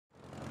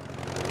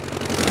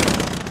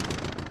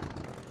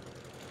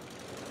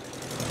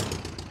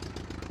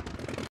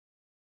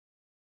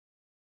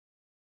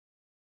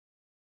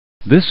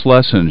This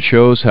lesson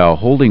shows how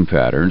holding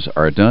patterns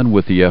are done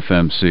with the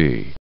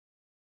FMC.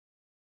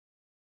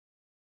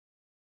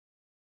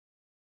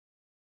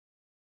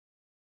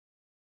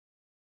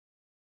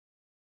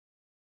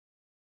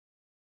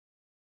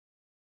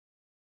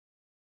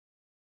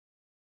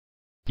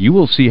 You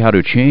will see how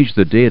to change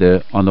the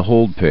data on the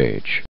hold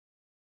page.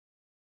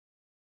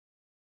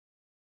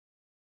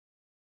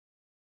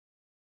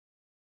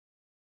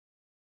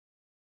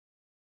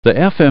 The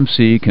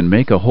FMC can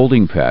make a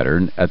holding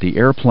pattern at the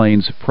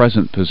airplane's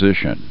present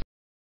position.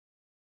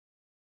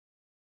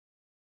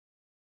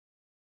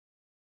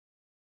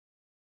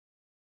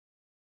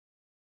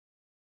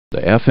 The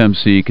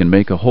FMC can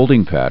make a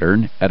holding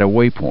pattern at a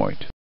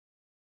waypoint.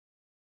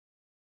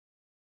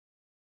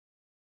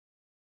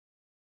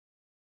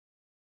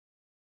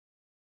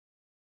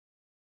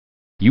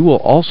 You will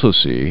also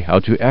see how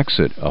to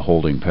exit a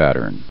holding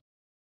pattern.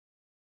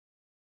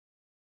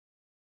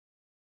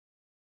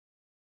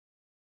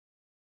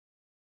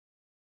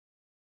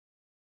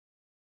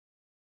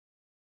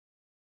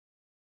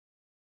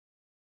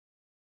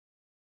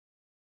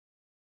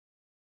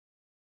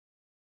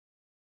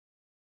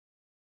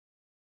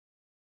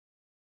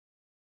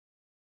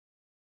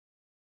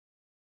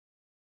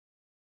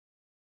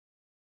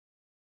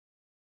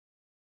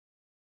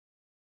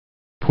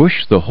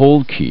 Push the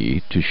hold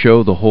key to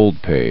show the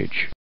hold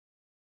page.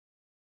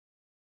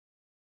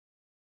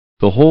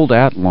 The hold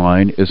at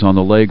line is on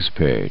the legs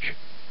page.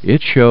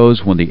 It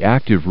shows when the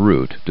active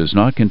route does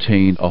not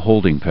contain a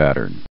holding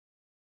pattern.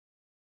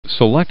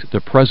 Select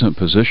the present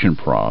position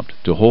prompt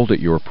to hold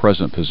at your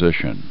present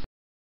position.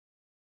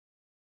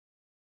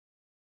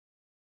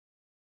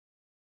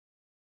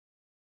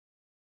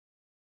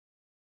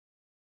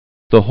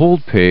 The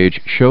hold page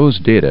shows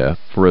data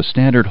for a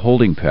standard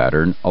holding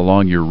pattern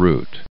along your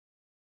route.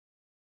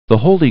 The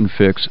holding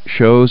fix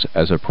shows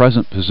as a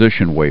present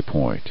position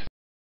waypoint.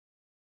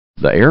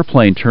 The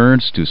airplane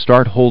turns to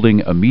start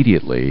holding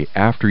immediately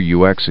after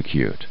you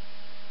execute.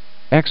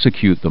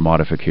 Execute the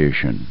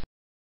modification.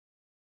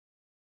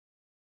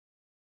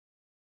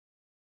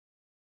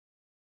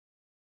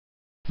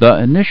 The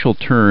initial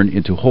turn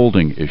into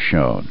holding is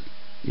shown.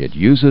 It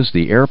uses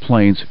the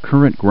airplane's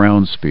current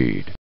ground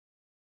speed.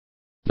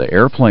 The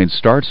airplane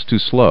starts to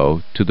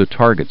slow to the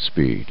target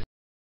speed.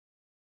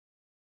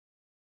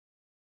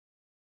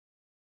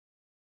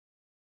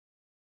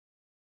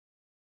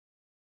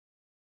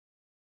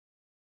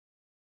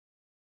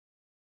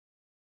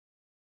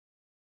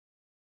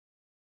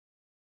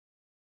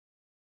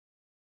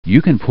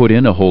 You can put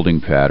in a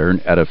holding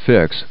pattern at a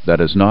fix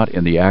that is not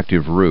in the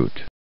active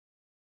route.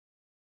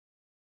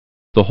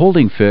 The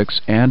holding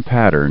fix and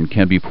pattern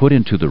can be put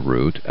into the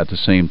route at the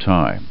same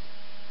time.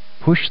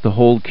 Push the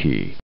hold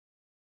key.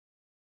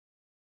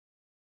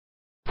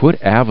 Put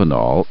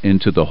Avenal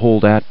into the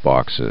hold at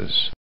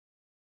boxes.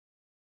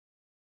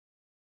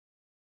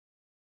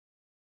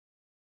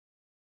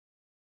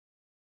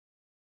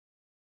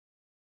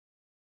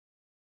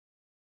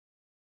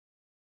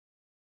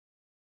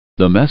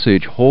 The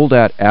message Hold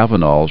at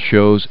Avenal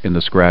shows in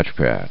the scratch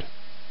pad.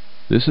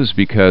 This is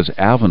because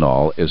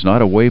Avenal is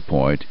not a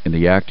waypoint in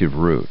the active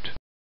route.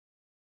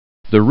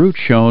 The route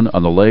shown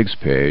on the legs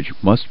page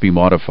must be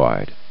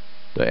modified.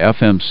 The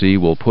FMC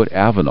will put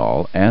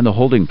Avenal and the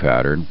holding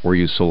pattern where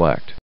you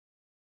select.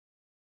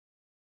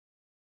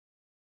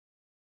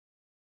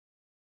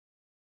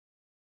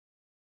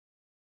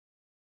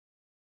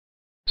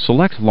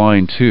 Select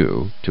line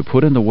 2 to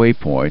put in the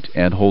waypoint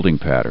and holding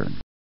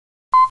pattern.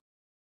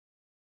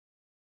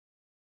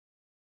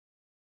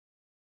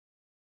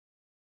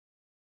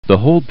 The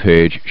hold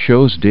page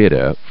shows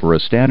data for a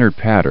standard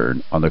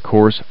pattern on the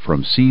course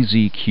from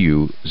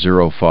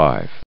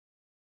CZQ-05.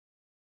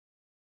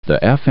 The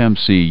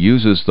FMC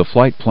uses the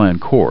flight plan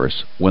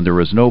course when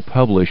there is no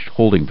published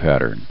holding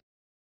pattern.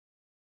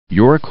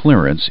 Your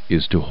clearance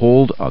is to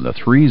hold on the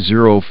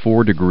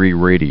 304-degree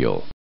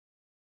radial.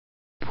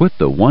 Put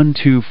the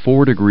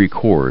 124-degree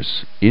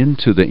course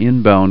into the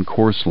inbound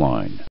course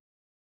line.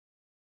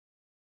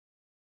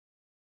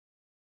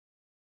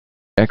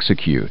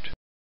 Execute.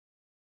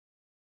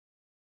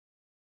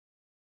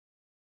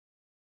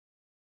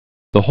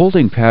 The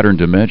holding pattern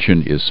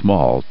dimension is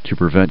small to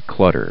prevent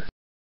clutter.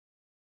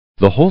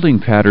 The holding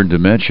pattern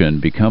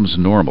dimension becomes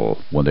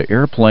normal when the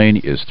airplane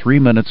is 3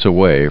 minutes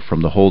away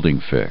from the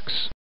holding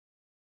fix.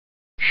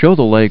 Show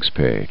the legs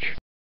page.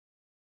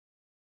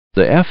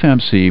 The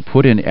FMC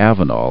put in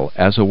Avenal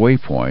as a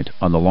waypoint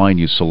on the line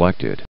you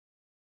selected,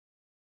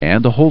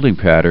 and the holding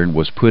pattern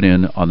was put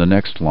in on the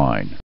next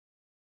line.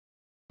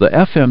 The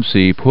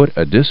FMC put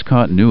a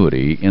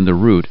discontinuity in the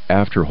route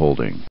after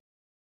holding.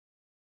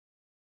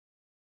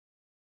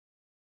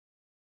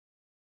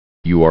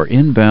 You are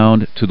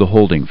inbound to the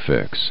holding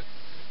fix.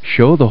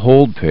 Show the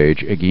hold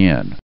page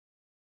again.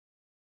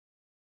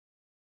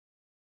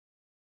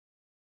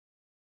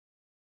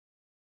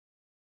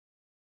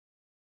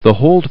 The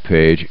hold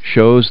page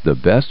shows the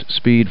best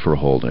speed for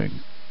holding.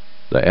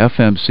 The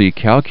FMC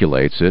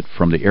calculates it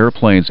from the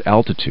airplane's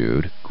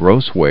altitude,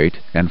 gross weight,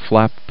 and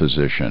flap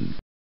position.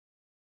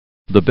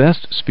 The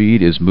best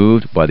speed is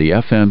moved by the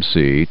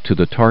FMC to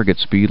the target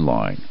speed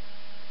line.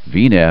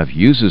 VNAV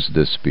uses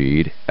this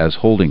speed as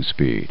holding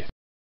speed.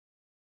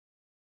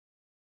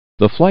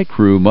 The flight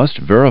crew must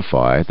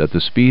verify that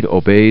the speed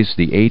obeys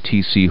the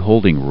ATC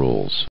holding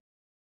rules.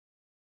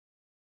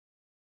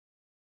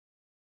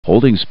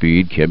 Holding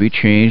speed can be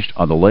changed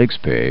on the legs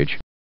page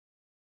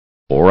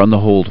or on the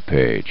hold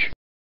page.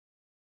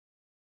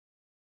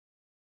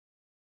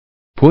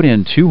 Put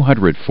in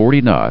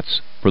 240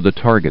 knots for the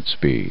target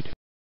speed.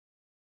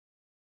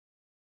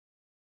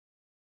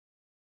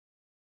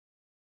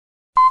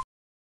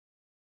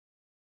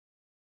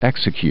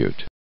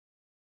 Execute.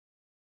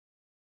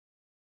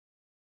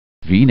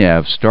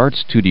 VNAV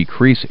starts to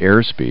decrease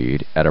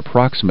airspeed at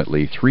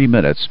approximately 3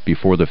 minutes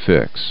before the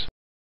fix,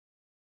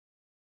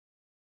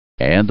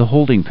 and the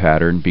holding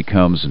pattern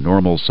becomes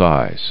normal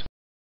size.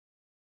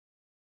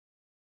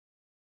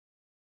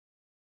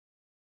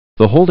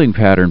 The holding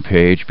pattern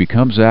page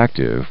becomes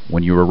active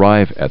when you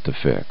arrive at the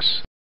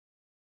fix.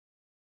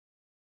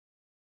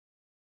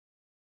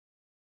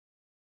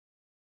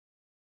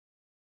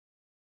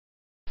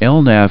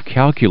 LNAV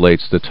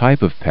calculates the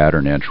type of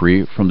pattern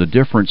entry from the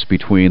difference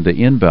between the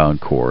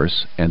inbound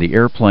course and the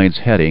airplane's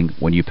heading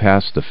when you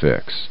pass the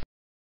fix.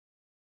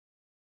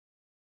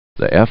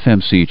 The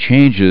FMC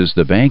changes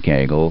the bank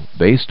angle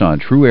based on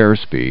true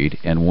airspeed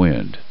and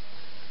wind.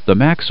 The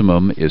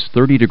maximum is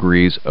 30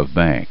 degrees of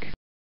bank.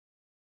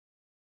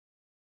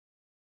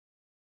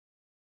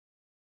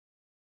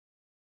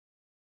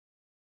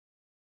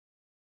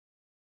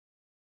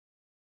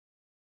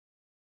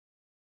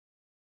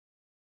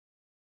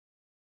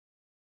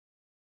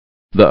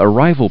 The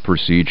arrival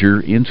procedure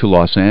into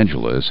Los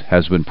Angeles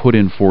has been put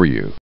in for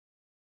you.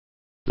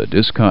 The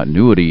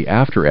discontinuity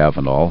after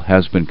Avenal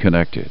has been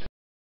connected.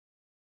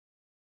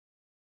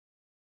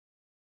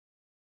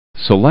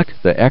 Select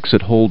the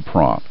Exit Hold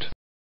prompt.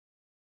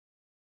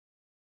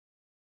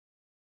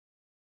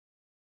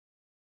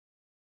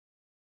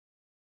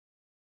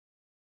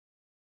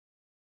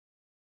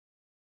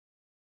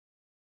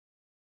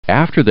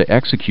 After the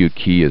Execute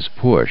key is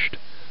pushed,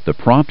 the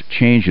prompt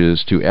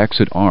changes to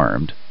Exit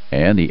Armed,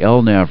 and the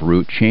LNAV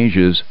route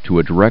changes to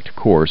a direct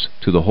course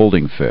to the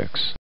holding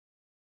fix.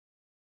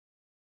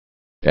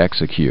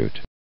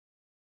 Execute.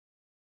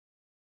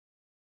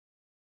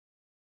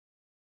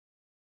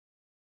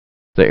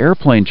 The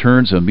airplane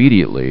turns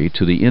immediately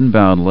to the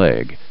inbound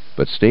leg,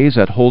 but stays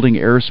at holding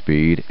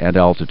airspeed and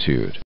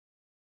altitude.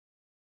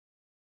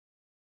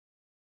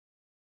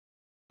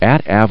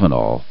 At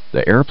Avenal,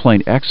 the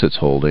airplane exits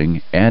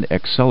holding and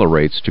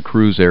accelerates to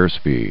cruise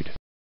airspeed.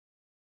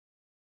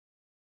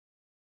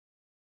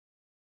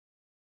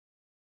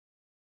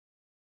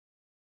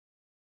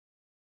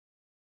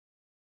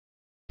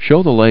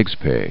 Show the legs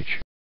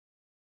page.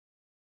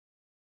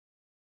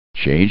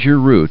 Change your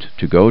route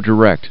to go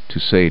direct to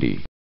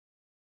Sadie.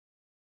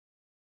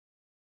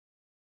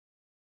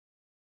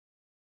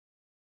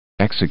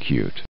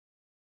 Execute.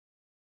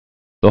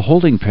 The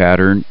holding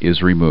pattern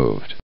is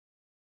removed.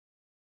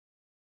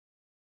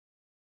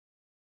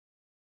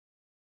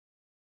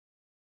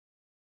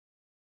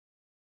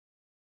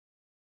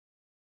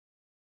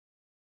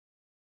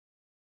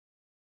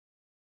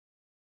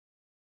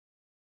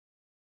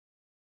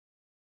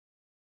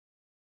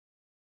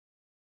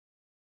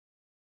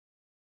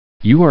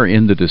 You are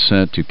in the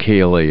descent to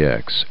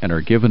KLAX and are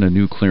given a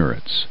new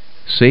clearance.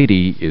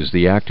 Sadie is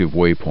the active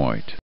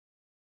waypoint.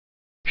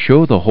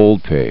 Show the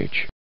hold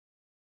page.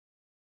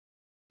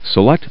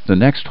 Select the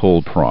next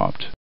hold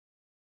prompt.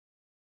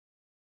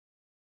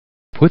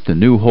 Put the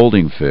new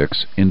holding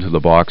fix into the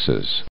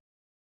boxes.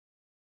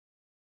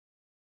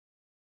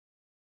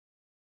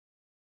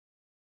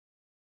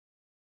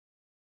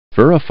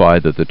 Verify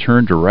that the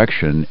turn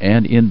direction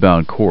and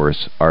inbound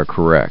course are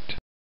correct.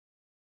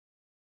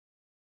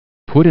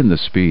 Put in the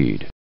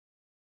speed.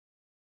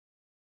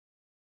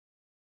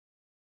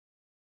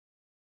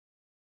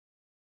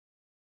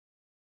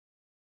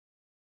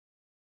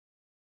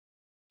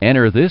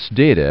 Enter this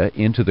data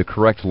into the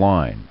correct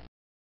line.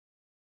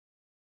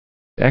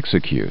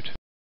 Execute.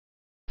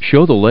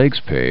 Show the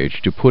legs page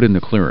to put in the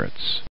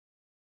clearance.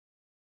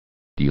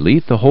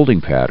 Delete the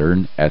holding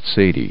pattern at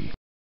Sadie.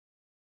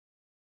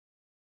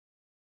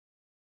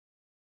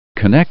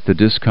 Connect the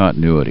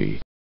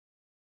discontinuity.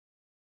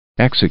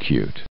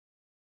 Execute.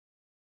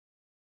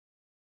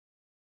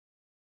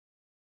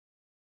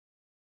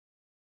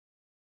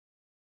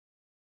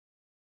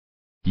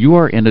 You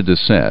are in a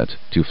descent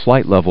to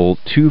flight level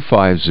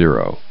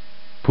 250.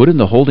 Put in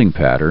the holding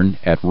pattern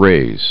at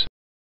raise.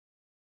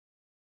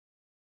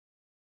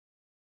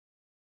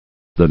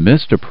 The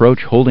missed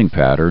approach holding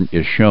pattern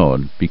is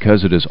shown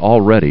because it is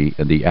already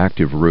in the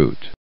active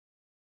route.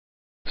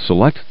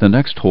 Select the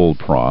next hold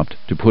prompt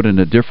to put in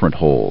a different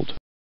hold.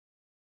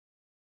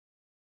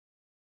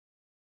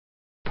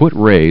 Put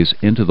raise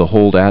into the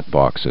hold at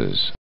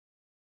boxes.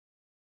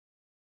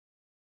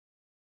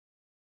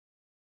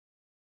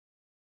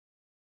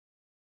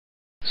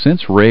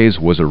 Since raise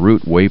was a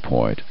route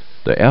waypoint,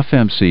 the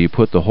FMC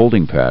put the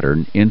holding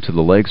pattern into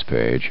the legs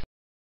page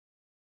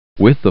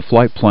With the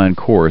flight plan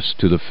course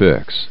to the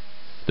fix,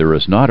 there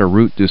is not a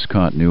route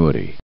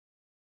discontinuity.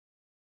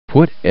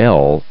 Put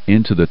L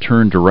into the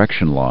turn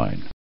direction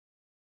line.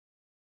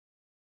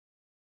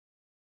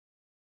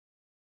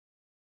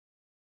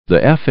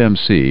 The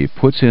FMC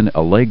puts in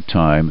a leg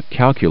time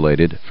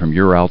calculated from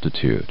your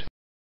altitude.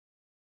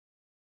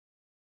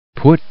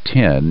 Put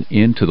 10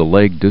 into the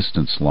leg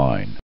distance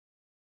line.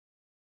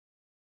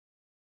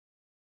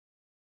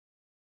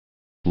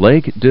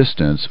 Leg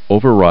distance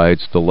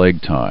overrides the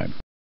leg time.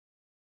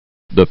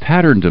 The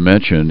pattern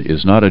dimension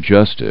is not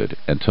adjusted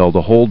until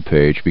the hold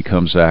page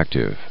becomes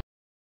active.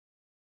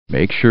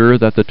 Make sure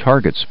that the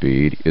target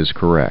speed is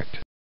correct.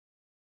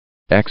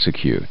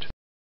 Execute.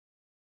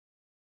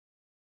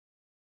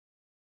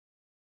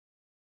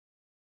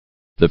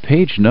 The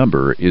page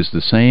number is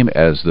the same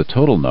as the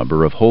total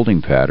number of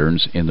holding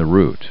patterns in the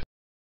route.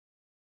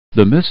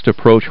 The missed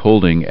approach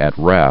holding at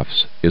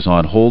RAFs is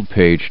on hold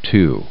page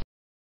 2.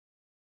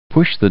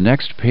 Push the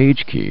next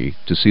page key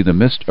to see the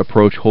missed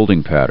approach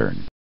holding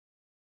pattern.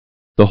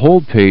 The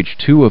hold page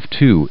 2 of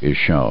 2 is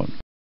shown.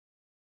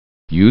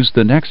 Use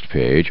the next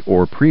page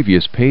or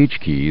previous page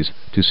keys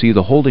to see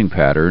the holding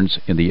patterns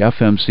in the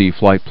FMC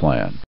flight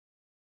plan.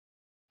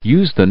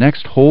 Use the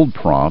next hold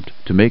prompt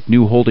to make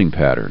new holding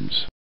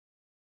patterns.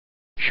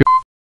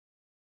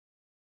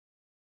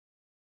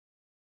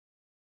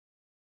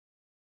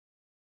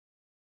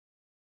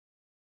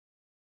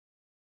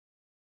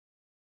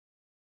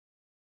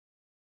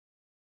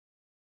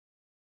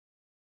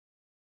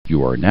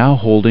 You are now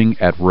holding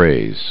at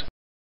raise.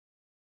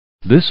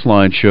 This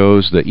line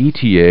shows the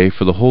ETA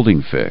for the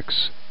holding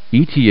fix.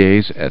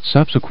 ETAs at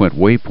subsequent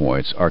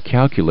waypoints are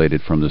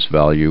calculated from this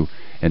value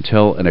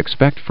until an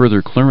expect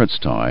further clearance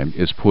time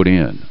is put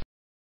in.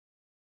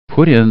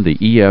 Put in the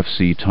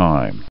EFC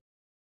time.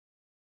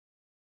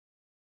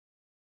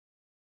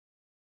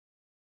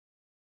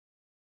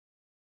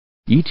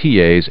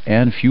 ETAs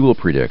and fuel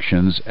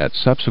predictions at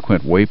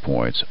subsequent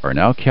waypoints are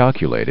now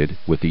calculated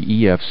with the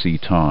EFC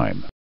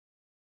time.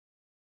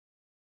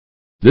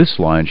 This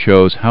line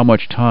shows how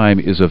much time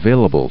is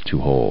available to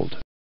hold.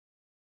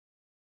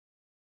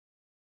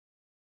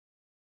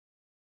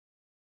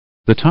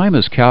 The time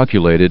is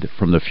calculated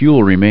from the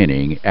fuel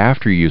remaining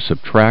after you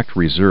subtract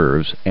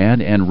reserves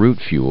and en route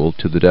fuel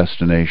to the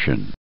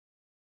destination.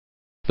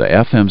 The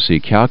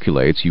FMC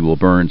calculates you will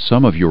burn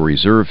some of your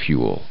reserve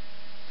fuel.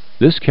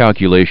 This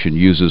calculation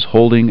uses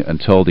holding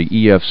until the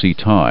EFC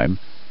time,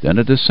 then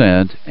a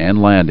descent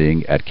and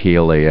landing at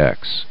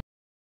KLAX.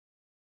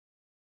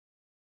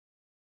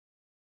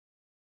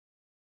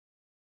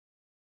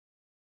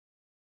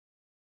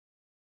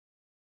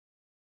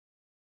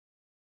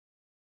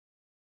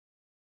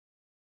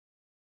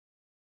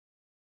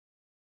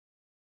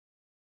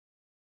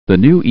 The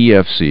new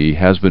EFC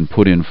has been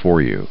put in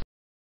for you.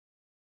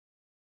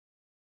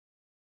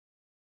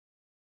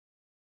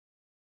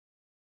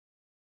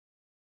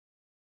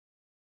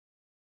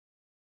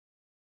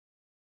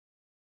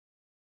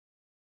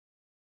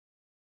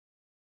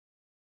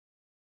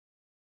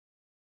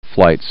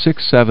 Flight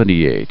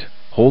 678,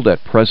 hold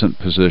at present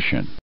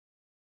position.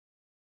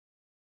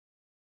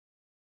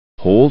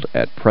 Hold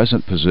at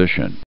present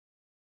position.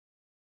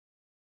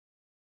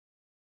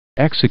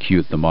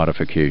 Execute the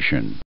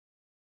modification.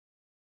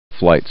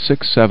 Flight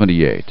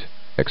 678,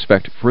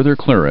 expect further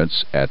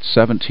clearance at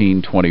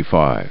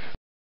 1725.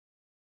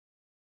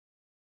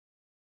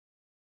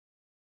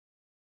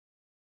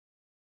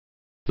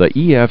 The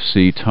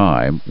EFC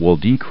time will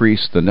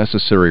decrease the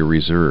necessary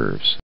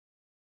reserves.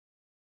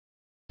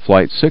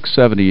 Flight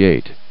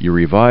 678, your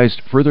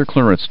revised further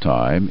clearance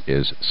time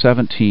is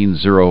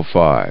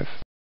 1705.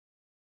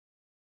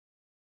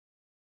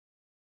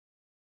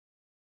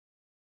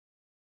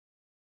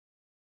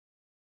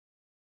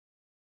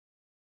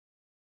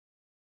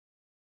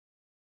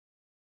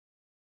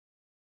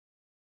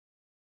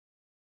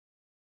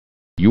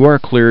 You are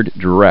cleared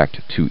direct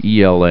to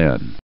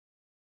ELN.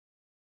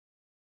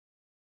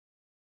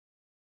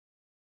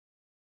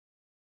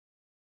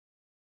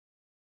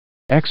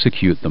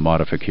 Execute the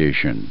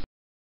modification.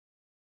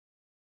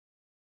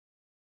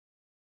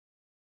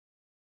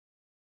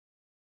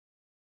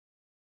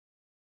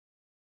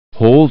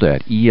 Hold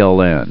at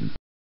ELN.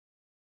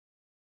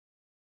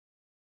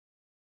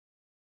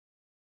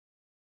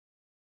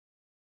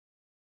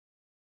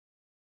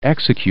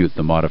 Execute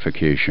the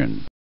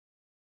modification.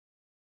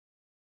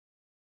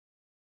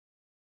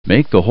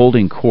 Make the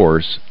holding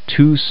course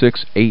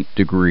 268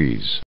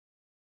 degrees.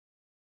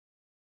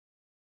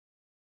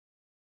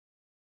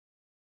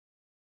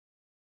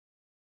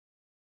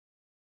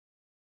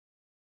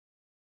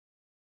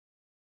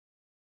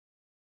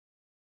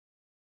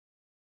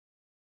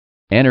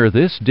 Enter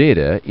this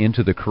data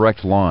into the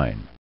correct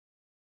line.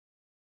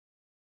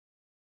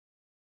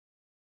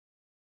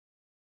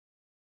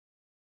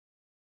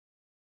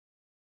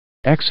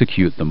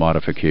 Execute the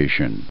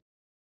modification.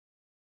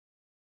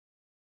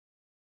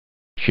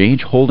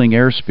 Change holding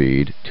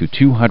airspeed to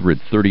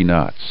 230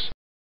 knots.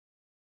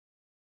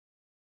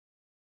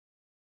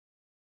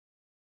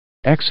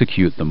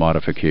 Execute the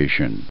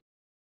modification.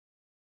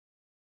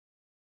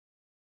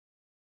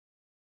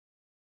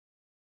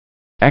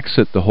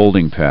 Exit the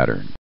holding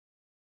pattern.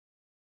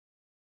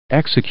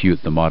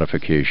 Execute the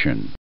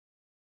modification.